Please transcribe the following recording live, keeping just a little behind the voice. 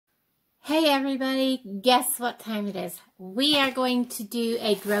Hey everybody, guess what time it is? We are going to do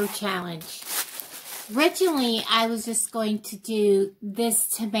a grow challenge. Originally, I was just going to do this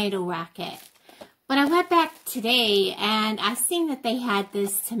tomato rocket. But I went back today and I seen that they had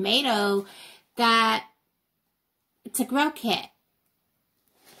this tomato that it's a grow kit.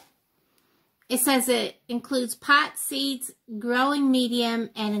 It says it includes pot, seeds, growing medium,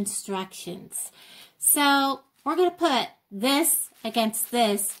 and instructions. So we're going to put this against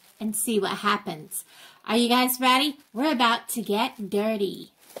this and see what happens. Are you guys ready? We're about to get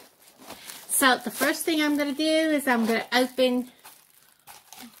dirty. So the first thing I'm going to do is I'm going to open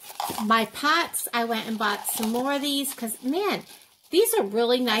my pots. I went and bought some more of these because, man, these are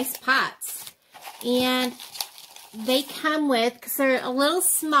really nice pots. And they come with, because they're a little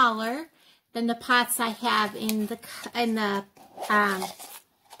smaller than the pots I have in the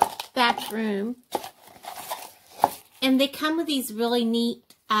bathroom. And they come with these really neat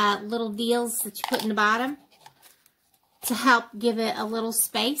little deals that you put in the bottom to help give it a little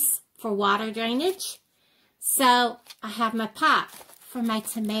space for water drainage. So I have my pot for my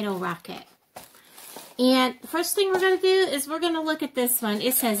tomato rocket. And the first thing we're going to do is we're going to look at this one.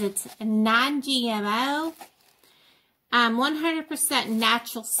 It says it's non-GMO, 100%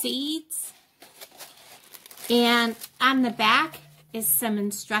 natural seeds. And on the back is some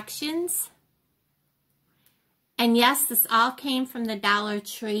instructions. And yes, this all came from the Dollar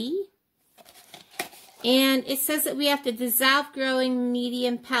Tree. And it says that we have to dissolve growing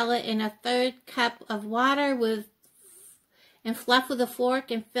medium pellet in a 1/3 cup of water and fluff with a fork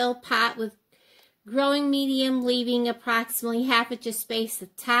and fill pot with growing medium, leaving approximately 1/2 inch of space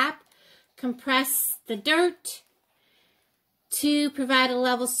at the top. Compress the dirt to provide a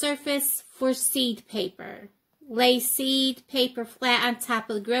level surface for seed paper. Lay seed paper flat on top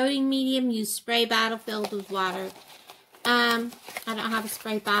of the growing medium. Use spray bottle filled with water. I don't have a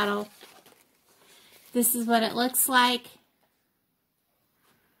spray bottle. This is what it looks like.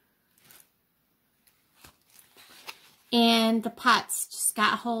 And the pot's just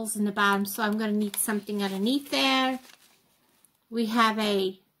got holes in the bottom, so I'm going to need something underneath there. We have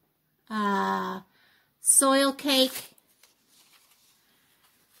a soil cake.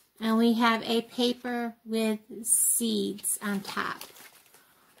 And we have a paper with seeds on top.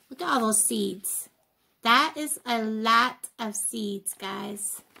 Look at all those seeds. That is a lot of seeds,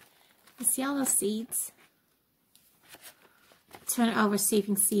 guys. You see all those seeds? Turn it over so you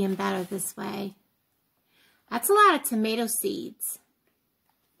can see them better this way. That's a lot of tomato seeds.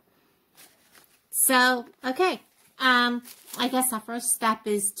 So, okay. I guess our first step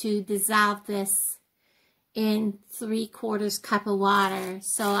is to dissolve this in 3/4 cup of water.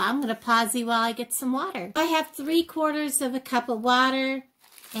 So I'm going to pause you while I get some water. I have 3/4 of a cup of water,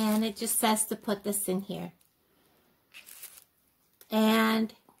 and it just says to put this in here.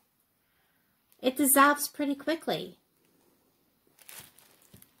 And it dissolves pretty quickly.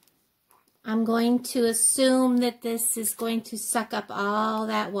 I'm going to assume that this is going to suck up all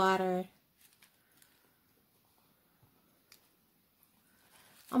that water.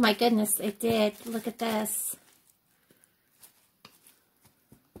 Oh my goodness, it did. Look at this.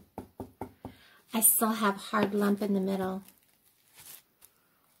 I still have a hard lump in the middle.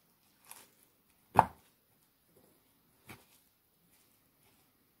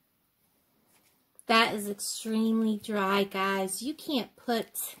 That is extremely dry, guys. You can't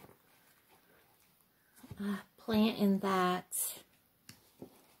put a plant in that.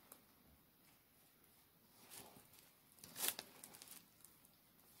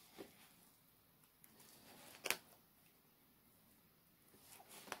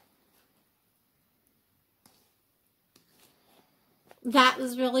 That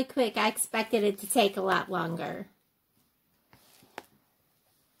was really quick. I expected it to take a lot longer.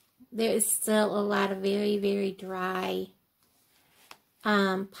 There is still a lot of very, very dry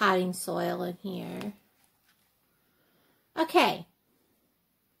potting soil in here. Okay.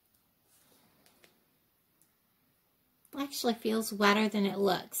 Actually feels wetter than it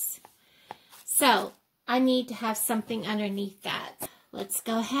looks. So, I need to have something underneath that. Let's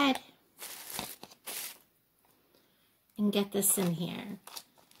go ahead and get this in here.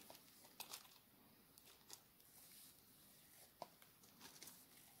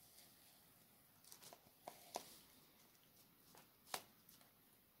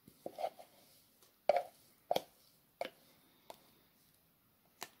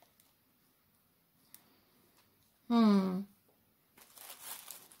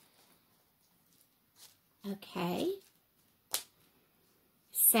 Okay.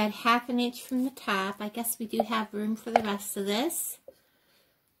 Said 1/2 inch from the top. I guess we do have room for the rest of this.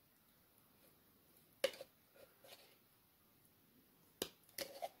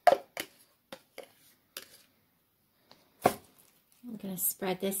 going to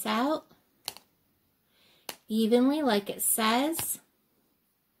spread this out evenly like it says.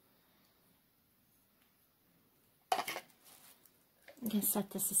 I'm going to set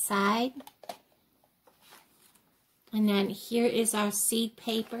this aside. And then here is our seed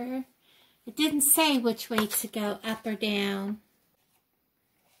paper. It didn't say which way to go, up or down.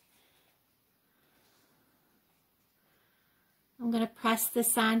 I'm going to press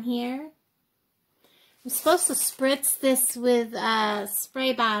this on here. I'm supposed to spritz this with a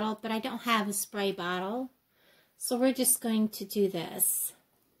spray bottle, but I don't have a spray bottle. So we're just going to do this.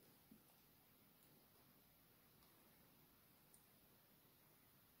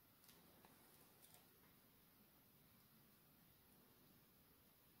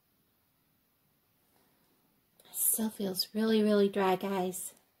 It still feels really, really dry,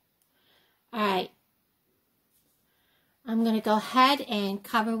 guys. All right. I'm going to go ahead and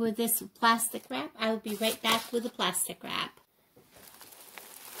cover with this plastic wrap. I will be right back with the plastic wrap.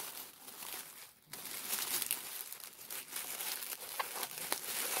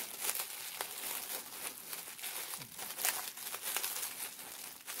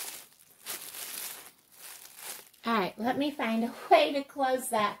 Alright, let me find a way to close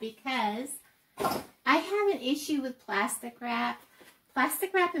that because I have an issue with plastic wrap.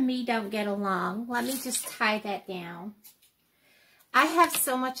 Plastic wrap and me don't get along. Let me just tie that down. I have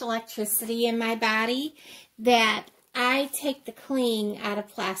so much electricity in my body that I take the cling out of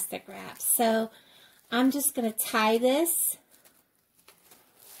plastic wrap. So I'm just going to tie this.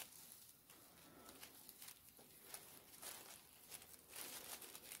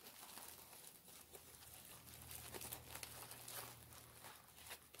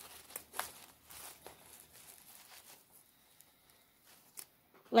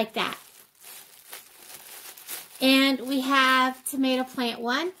 Like that. And we have tomato plant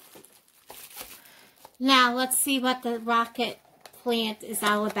 1. Now let's see what the rocket plant is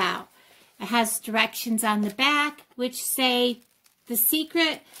all about. It has directions on the back which say the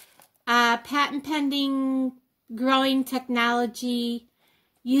secret patent pending growing technology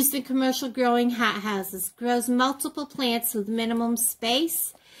used in commercial growing hothouses. Grows multiple plants with minimum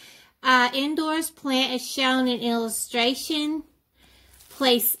space. Indoors plant is shown in illustration.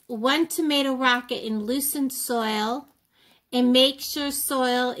 Place 1 tomato rocket in loosened soil and make sure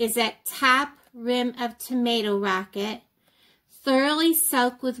soil is at top rim of tomato rocket. Thoroughly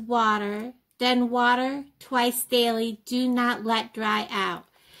soak with water, then water twice daily. Do not let dry out.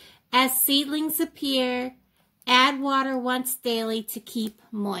 As seedlings appear, add water once daily to keep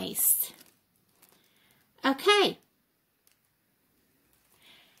moist. Okay.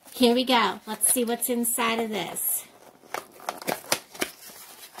 Here we go. Let's see what's inside of this.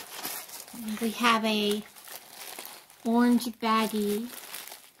 We have a orange baggie.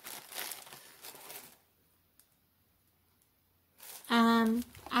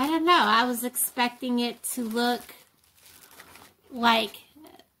 I don't know. I was expecting it to look like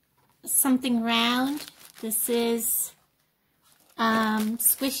something round. This is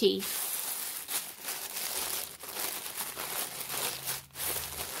squishy.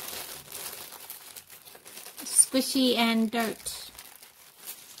 Squishy and dirt.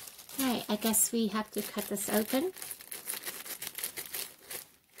 Alright, I guess we have to cut this open.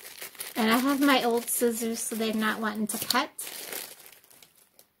 And I have my old scissors, so they're not wanting to cut.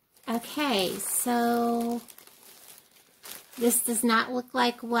 Okay, so this does not look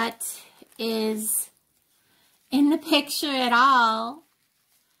like what is in the picture at all.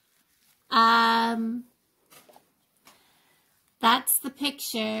 That's the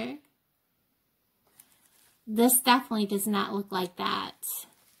picture. This definitely does not look like that.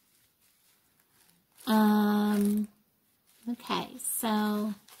 Okay,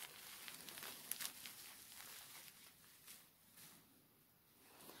 so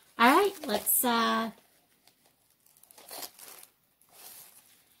alright, let's do I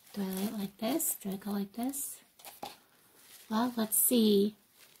lay it like this? Do I go like this? Well, let's see.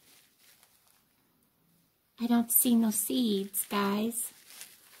 I don't see no seeds, guys.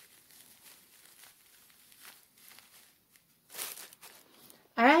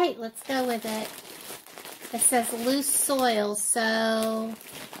 Alright, let's go with it. It says loose soil, so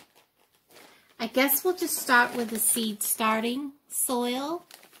I guess we'll just start with the seed starting soil.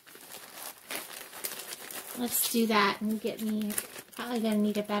 Let's do that and get me, probably going to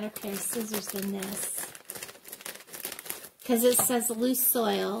need a better pair of scissors than this. Because it says loose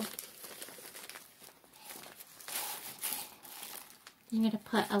soil. I'm going to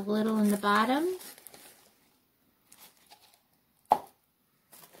put a little in the bottom.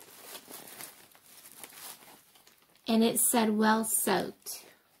 And it said well soaked.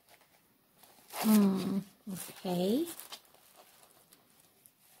 Okay.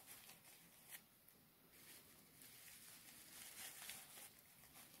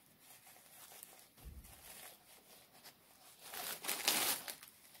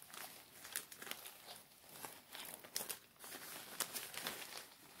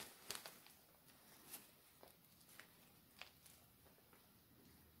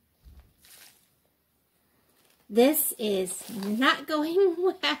 This is not going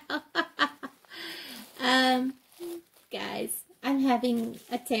well. Guys, I'm having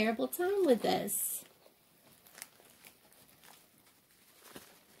a terrible time with this.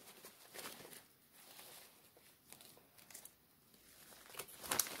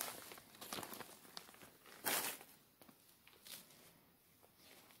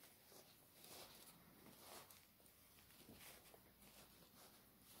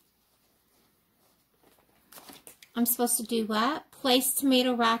 I'm supposed to do what? Place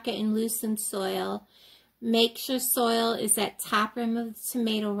tomato rocket in loosened soil. Make sure soil is at top rim of the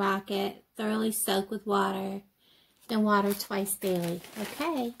tomato rocket. Thoroughly soak with water. Then water twice daily.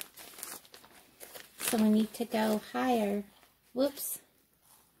 Okay. So we need to go higher. Whoops.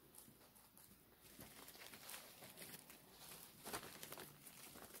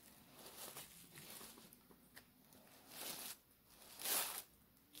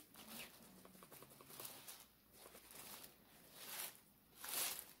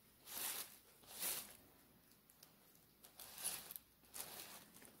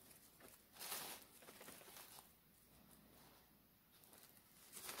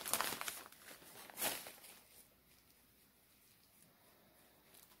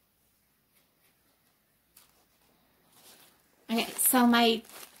 Okay, so my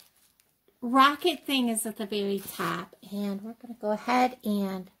rocket thing is at the very top, and we're going to go ahead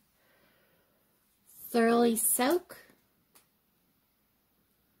and thoroughly soak.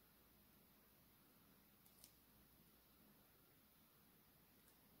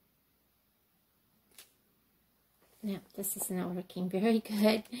 No, this is not working very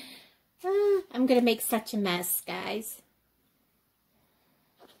good. I'm going to make such a mess, guys.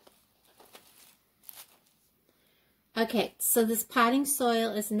 Okay, so this potting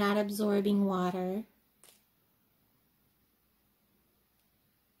soil is not absorbing water.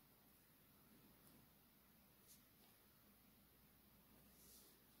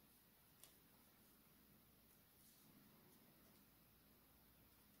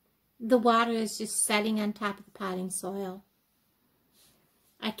 The water is just setting on top of the potting soil.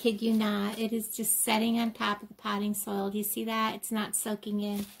 I kid you not, it is just setting on top of the potting soil. Do you see that? It's not soaking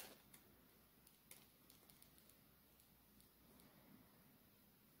in.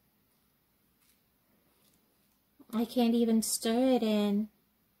 I can't even stir it in.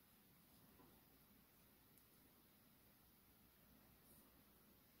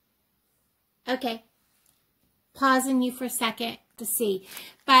 Okay, pausing you for a second to see.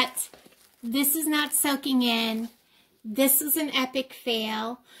 But this is not soaking in. This is an epic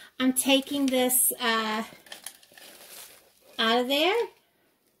fail. I'm taking this out of there.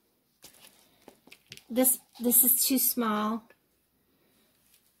 This is too small.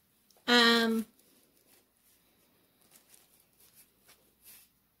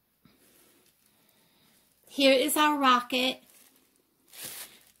 Here is our rocket.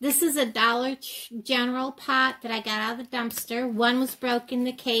 This is a Dollar General pot that I got out of the dumpster. One was broken in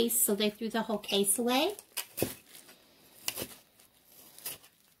the case, so they threw the whole case away.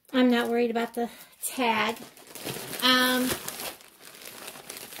 I'm not worried about the tag.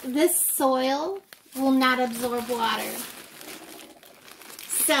 This soil will not absorb water.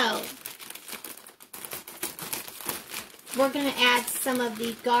 So, we're going to add some of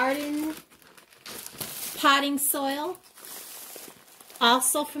the garden potting soil.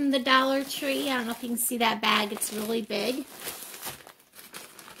 Also from the Dollar Tree. I don't know if you can see that bag. It's really big.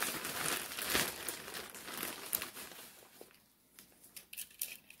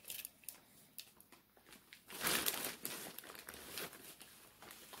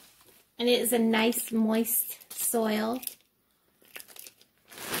 And it is a nice moist soil.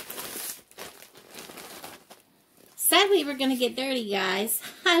 Sadly, we're going to get dirty, guys.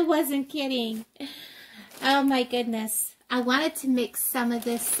 I wasn't kidding. Oh my goodness. I wanted to mix some of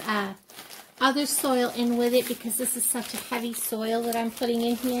this other soil in with it because this is such a heavy soil that I'm putting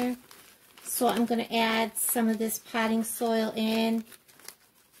in here. So I'm going to add some of this potting soil in.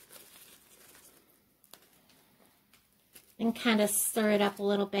 And kind of stir it up a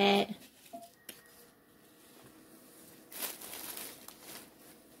little bit.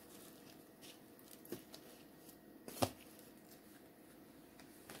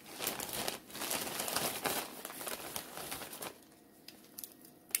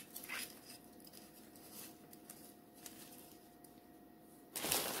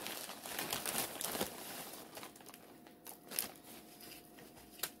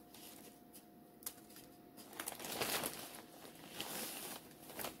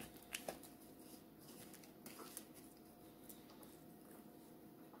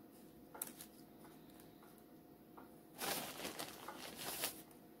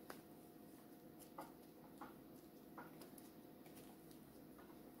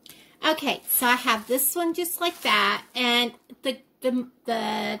 Okay, so I have this one just like that, and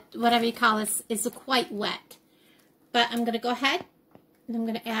the whatever you call this is quite wet. But I'm going to go ahead and I'm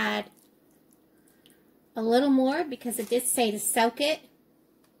going to add a little more because it did say to soak it.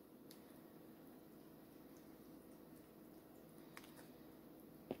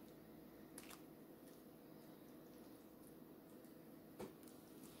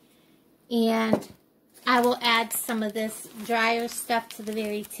 And I will add some of this drier stuff to the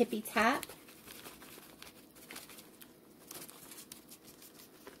very tippy top.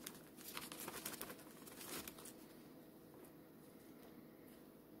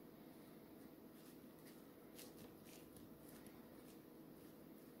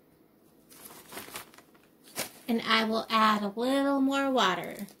 And I will add a little more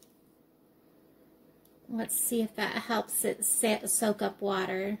water. Let's see if that helps it soak up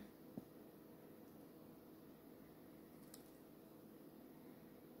water.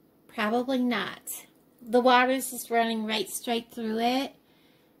 Probably not. The water is just running right straight through it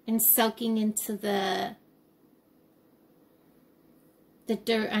and soaking into the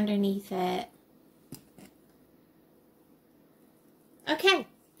dirt underneath it. Okay,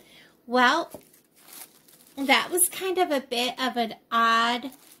 well, that was kind of a bit of an odd,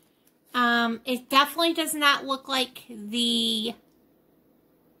 it definitely does not look like the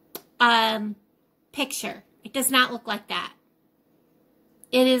picture. It does not look like that.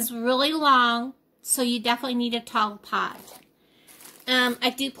 It is really long, so you definitely need a tall pot. I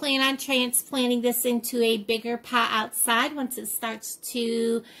do plan on transplanting this into a bigger pot outside once it starts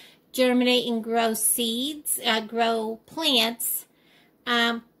to germinate and grow seeds, grow plants.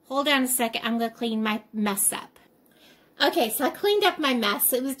 Hold on a second, I'm going to clean my mess up. Okay, so I cleaned up my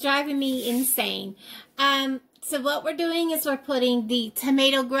mess. It was driving me insane. So what we're doing is we're putting the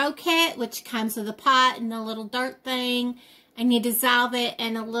tomato grow kit, which comes with a pot and a little dirt thing, and you dissolve it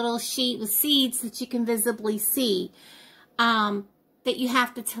in a little sheet with seeds that you can visibly see, that you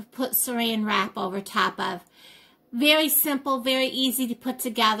have to put saran wrap over top of. Very simple, very easy to put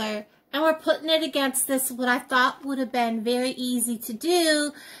together. And we're putting it against this, what I thought would have been very easy to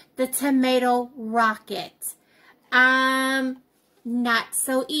do, the tomato rocket. Not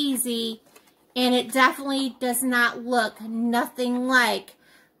so easy. And it definitely does not look nothing like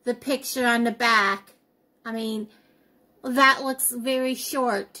the picture on the back. I mean, that looks very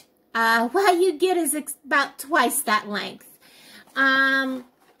short. What you get is about twice that length. And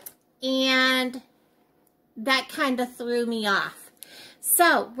that kind of threw me off.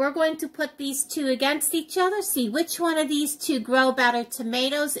 So, we're going to put these two against each other, see which one of these two grow better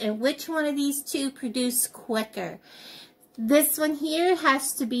tomatoes and which one of these two produce quicker. This one here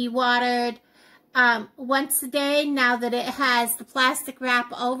has to be watered once a day now that it has the plastic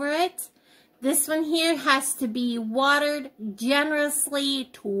wrap over it. This one here has to be watered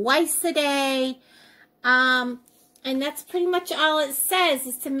generously twice a day. And that's pretty much all it says,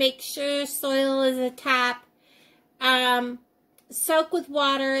 is to make sure soil is atop. Soak with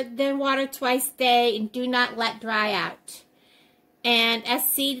water, then water twice a day, and do not let dry out. And as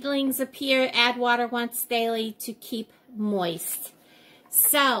seedlings appear, add water once daily to keep moist.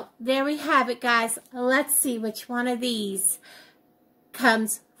 So, there we have it, guys. Let's see which one of these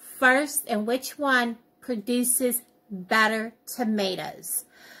comes first and which one produces better tomatoes.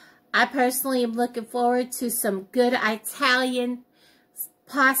 I personally am looking forward to some good Italian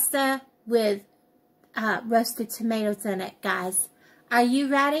pasta with roasted tomatoes in it, guys. Are you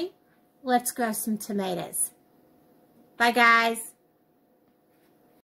ready? Let's grow some tomatoes. Bye, guys.